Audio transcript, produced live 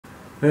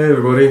Hey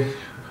everybody,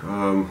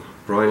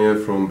 Brian here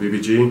from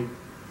B.B.G.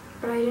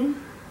 Brian.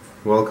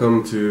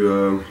 Welcome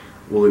to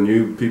all the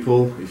new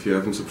people. If you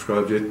haven't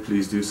subscribed yet,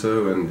 please do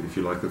so, and if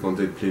you like the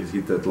content, please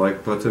hit that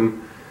like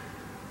button.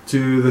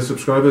 To the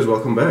subscribers,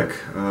 welcome back.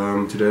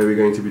 Today we're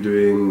going to be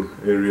doing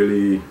a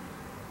really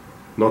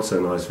not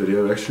so nice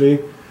video actually.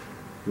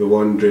 The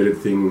one dreaded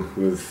thing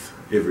with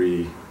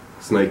every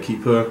snake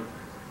keeper,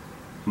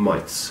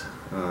 mites.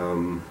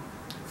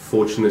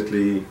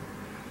 Fortunately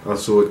I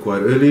saw it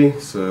quite early,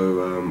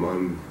 so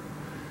I'm,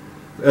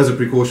 as a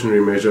precautionary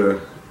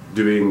measure,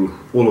 doing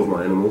all of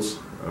my animals.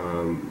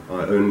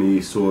 I only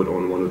saw it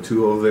on one or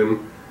two of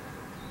them.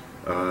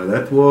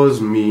 That was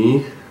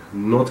me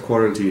not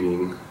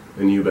quarantining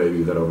a new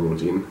baby that I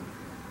brought in.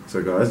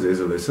 So guys,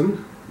 there's a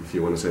lesson. If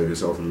you want to save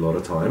yourself a lot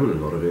of time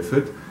and a lot of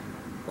effort,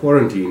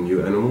 quarantine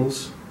new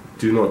animals.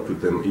 Do not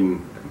put them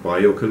in by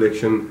your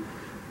collection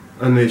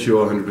unless you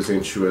are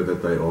 100% sure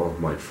that they are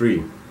mite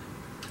free.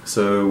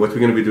 So what we're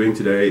going to be doing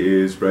today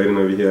is, Braden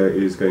over here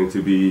is going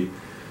to be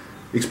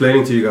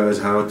explaining to you guys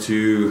how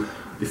to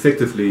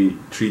effectively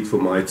treat for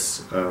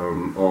mites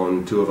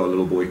on two of our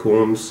little boy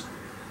corms,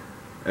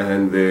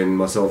 and then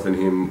myself and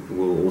him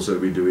will also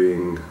be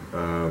doing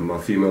my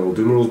female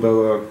Dumeral's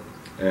boa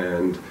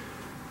and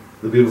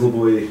the beautiful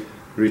boy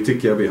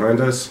Reticia behind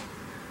us.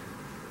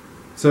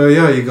 So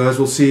yeah, you guys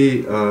will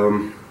see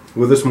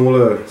with the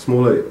smaller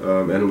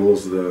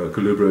animals, the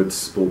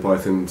colubrids, ball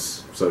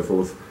pythons, so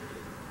forth,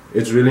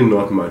 it's really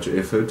not much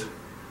effort.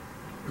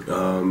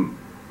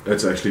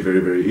 It's actually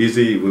very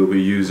easy. We'll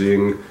be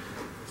using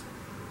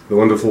the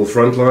wonderful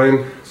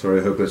Frontline.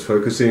 Sorry, I hope that's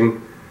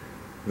focusing.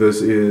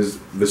 This is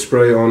the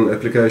spray-on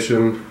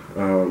application,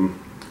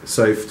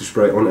 safe to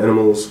spray on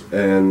animals,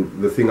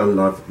 and the thing I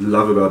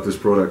love about this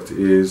product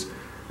is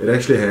it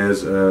actually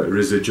has a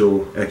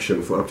residual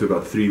action for up to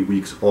about 3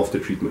 weeks after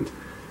treatment.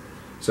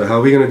 So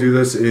how we're going to do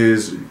this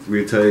is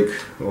we take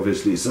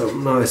obviously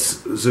some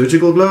nice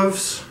surgical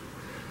gloves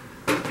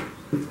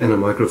and a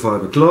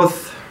microfiber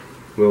cloth.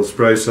 We'll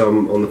spray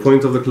some on the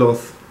point of the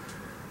cloth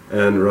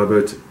and rub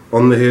it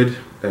on the head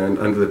and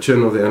under the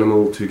chin of the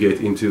animal to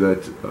get into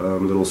that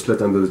little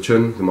slit under the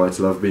chin. The mites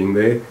love being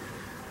there.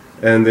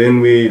 And then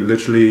we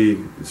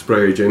literally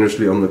spray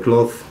generously on the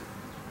cloth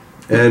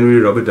and we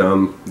rub it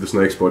down the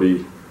snake's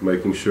body,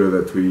 making sure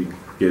that we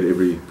get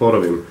every part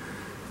of him.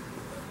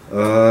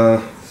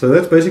 So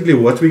that's basically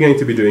what we're going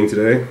to be doing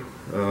today.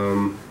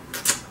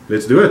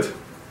 Let's do it.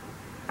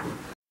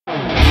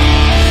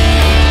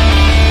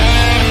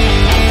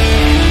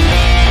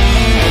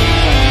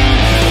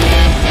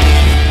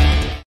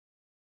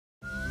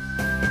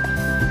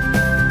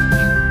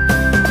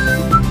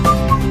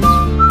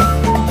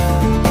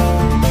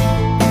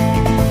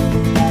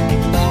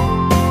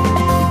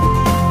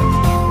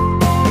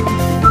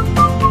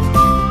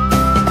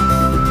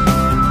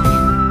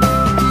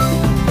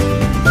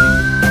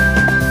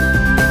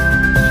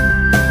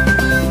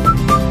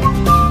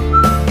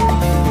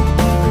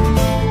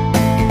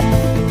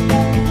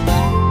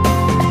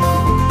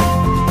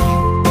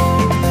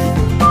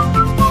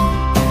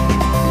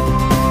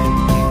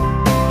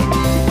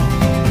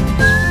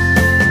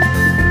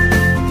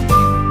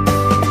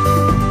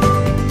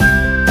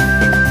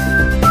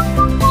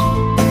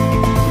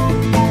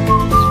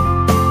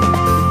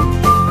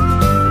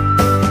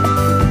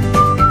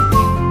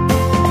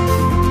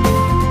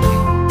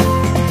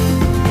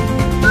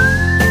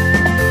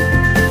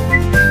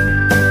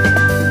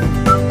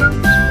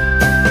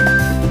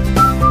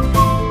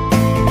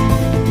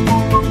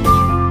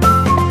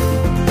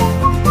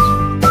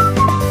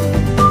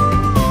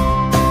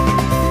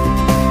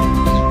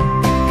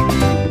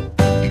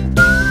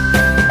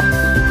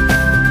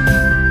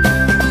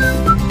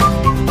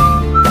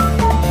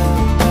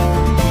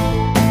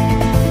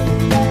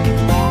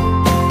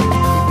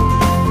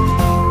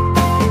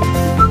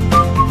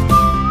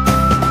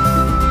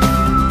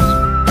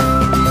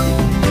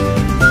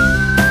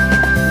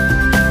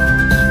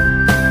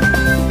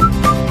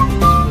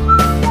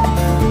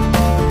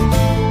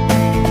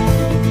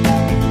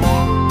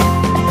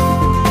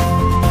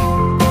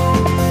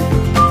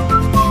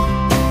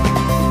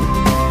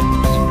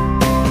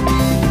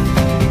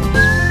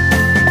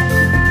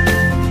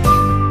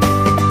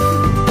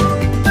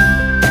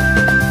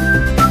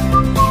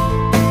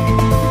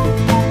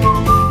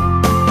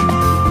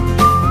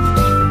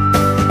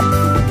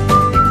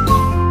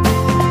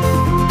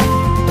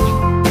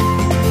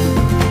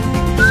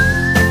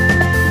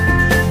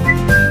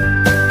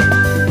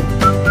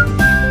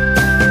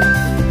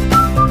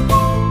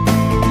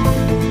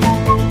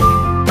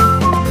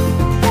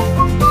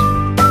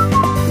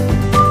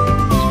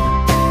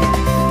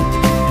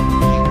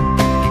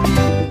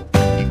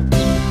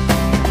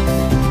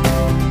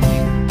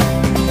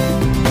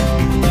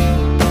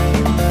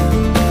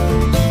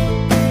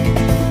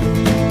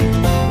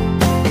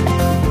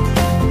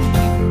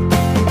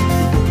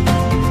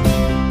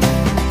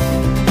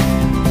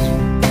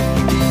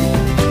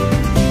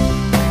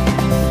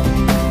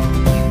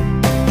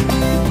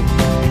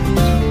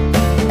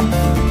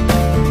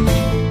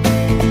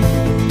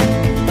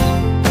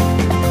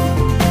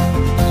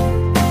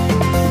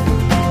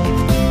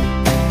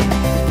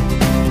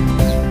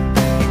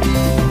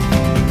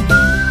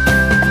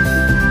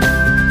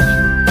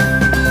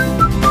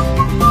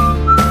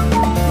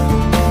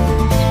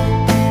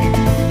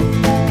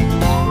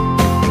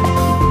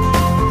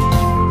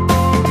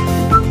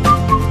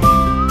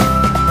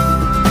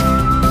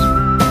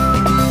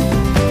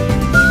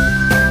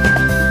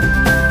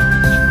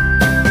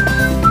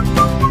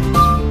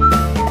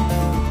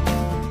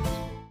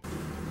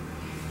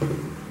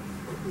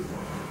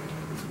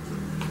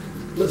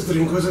 Mr.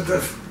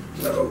 Inquisitive.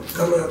 No,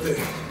 come out there.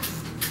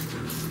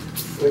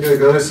 Okay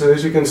guys, so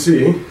as you can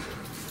see,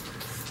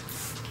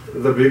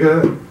 the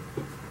bigger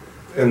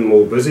and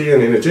more busy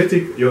and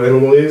energetic your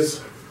animal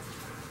is,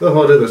 the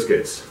harder this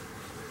gets.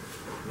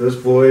 This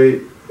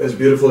boy, as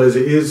beautiful as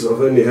he is,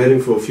 I've only had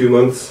him for a few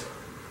months,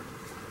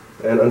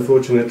 and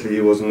unfortunately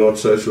he was not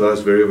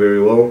socialized very,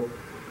 very well.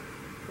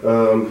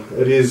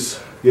 It is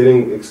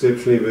getting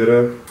exceptionally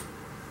better.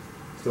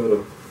 Sort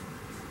of.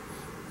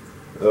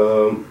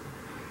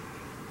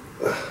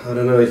 I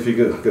don't know if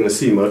you're going to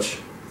see much,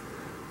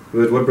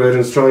 but what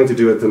Braden's trying to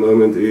do at the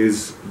moment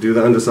is do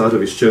the underside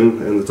of his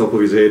chin and the top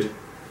of his head.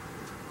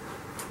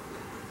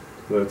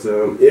 But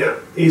yeah,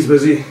 he's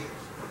busy.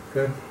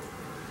 Okay.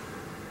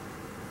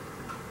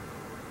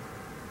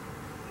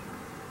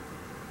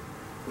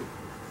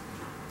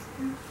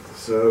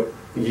 So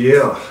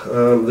yeah,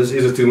 this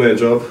is a two-man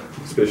job,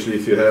 especially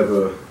if you have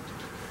a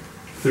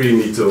 3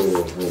 meter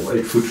or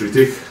 8 foot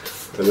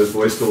retic, and this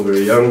boy's still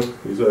very young.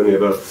 He's only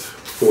about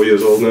 4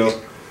 years old now.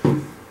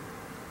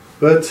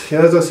 But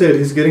yeah, as I said,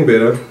 he's getting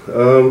better.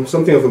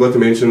 Something I forgot to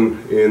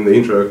mention in the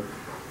intro,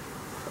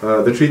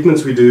 the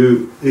treatments we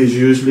do is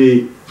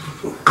usually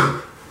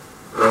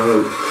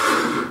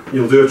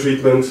you'll do a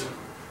treatment,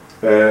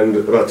 and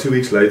about 2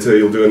 weeks later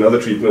you'll do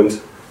another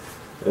treatment,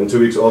 and 2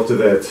 weeks after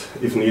that,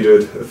 if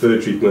needed, a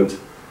third treatment.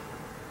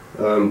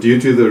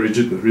 Due to the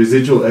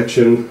residual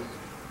action,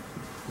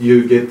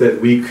 you get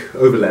that week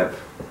overlap.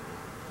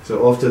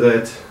 So after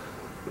that,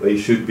 they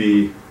should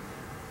be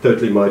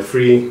totally mite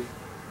free,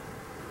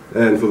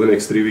 and for the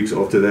next 3 weeks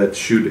after that,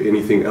 should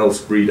anything else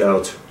breed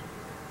out,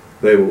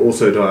 they will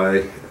also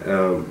die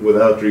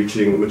without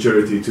reaching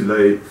maturity to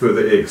lay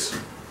further eggs.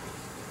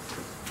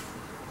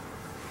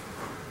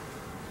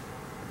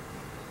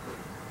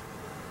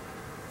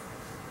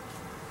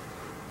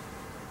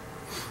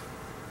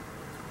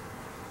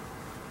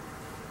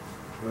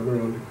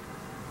 Around.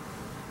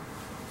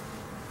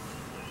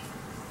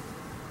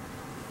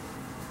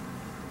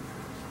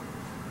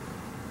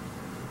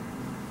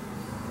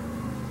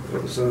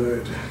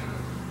 Outside.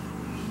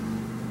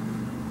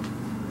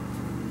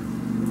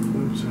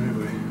 Oops,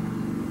 highway.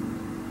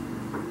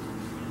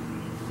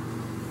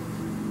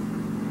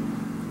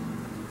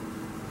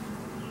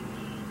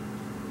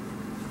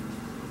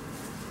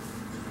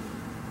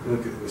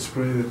 Okay, let's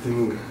spray that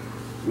thing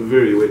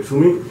very wet for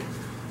me.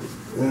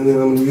 And then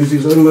I'm going to use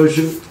his own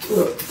motion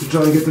to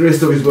try and get the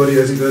rest of his body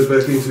as he goes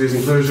back into his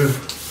enclosure.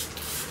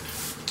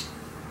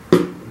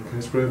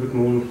 Okay, spray a bit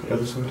more on the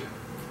other side.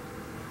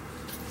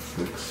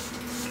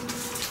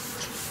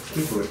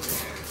 Good boy.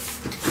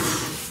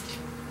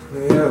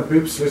 Yeah,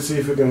 Poops, let's see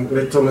if we can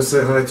let Thomas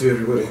say hi to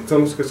everybody.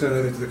 Thomas, go say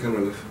hi to the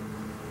camera, love.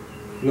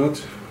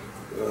 Not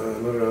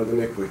around the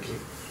neck, Wiki.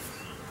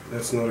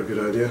 That's not a good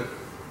idea.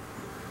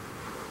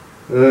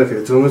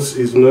 Okay, Thomas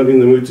is not in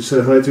the mood to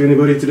say hi to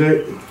anybody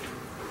today.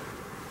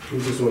 He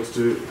just wants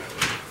to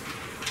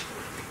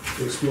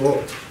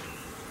explore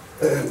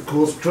and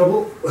cause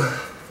trouble.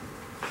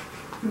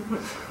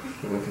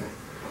 Okay.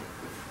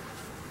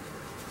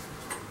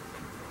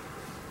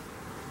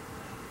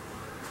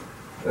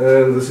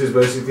 And this is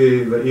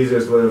basically the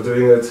easiest way of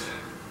doing it,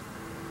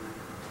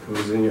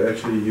 because then you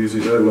actually use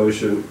his own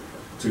motion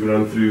to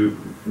run through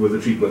with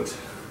the treatment.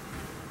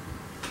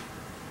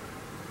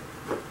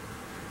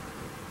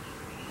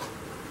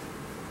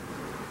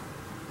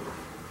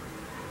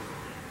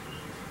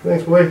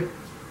 Thanks, boy.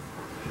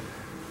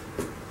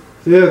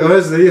 So yeah,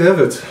 guys, there you have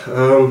it.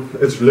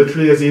 It's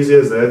literally as easy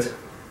as that.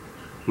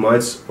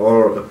 Mites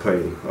are a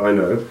pain, I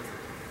know.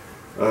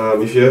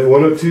 If you have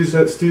 1 or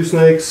 2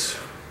 snakes,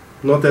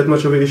 not that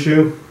much of an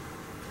issue.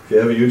 If you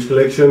have a huge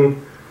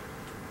collection,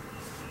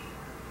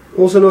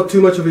 also not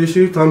too much of an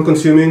issue, time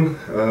consuming,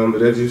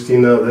 but as you've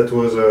seen now, that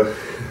was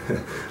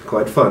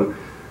quite fun.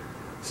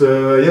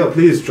 So yeah,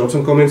 please drop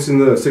some comments in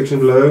the section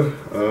below,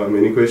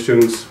 any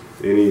questions,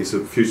 any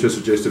future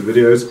suggested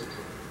videos.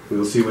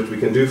 We'll see what we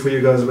can do for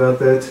you guys about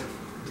that.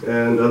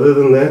 And other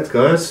than that,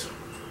 guys,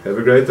 have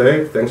a great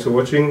day, thanks for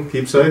watching,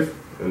 keep safe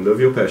and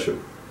live your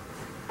passion.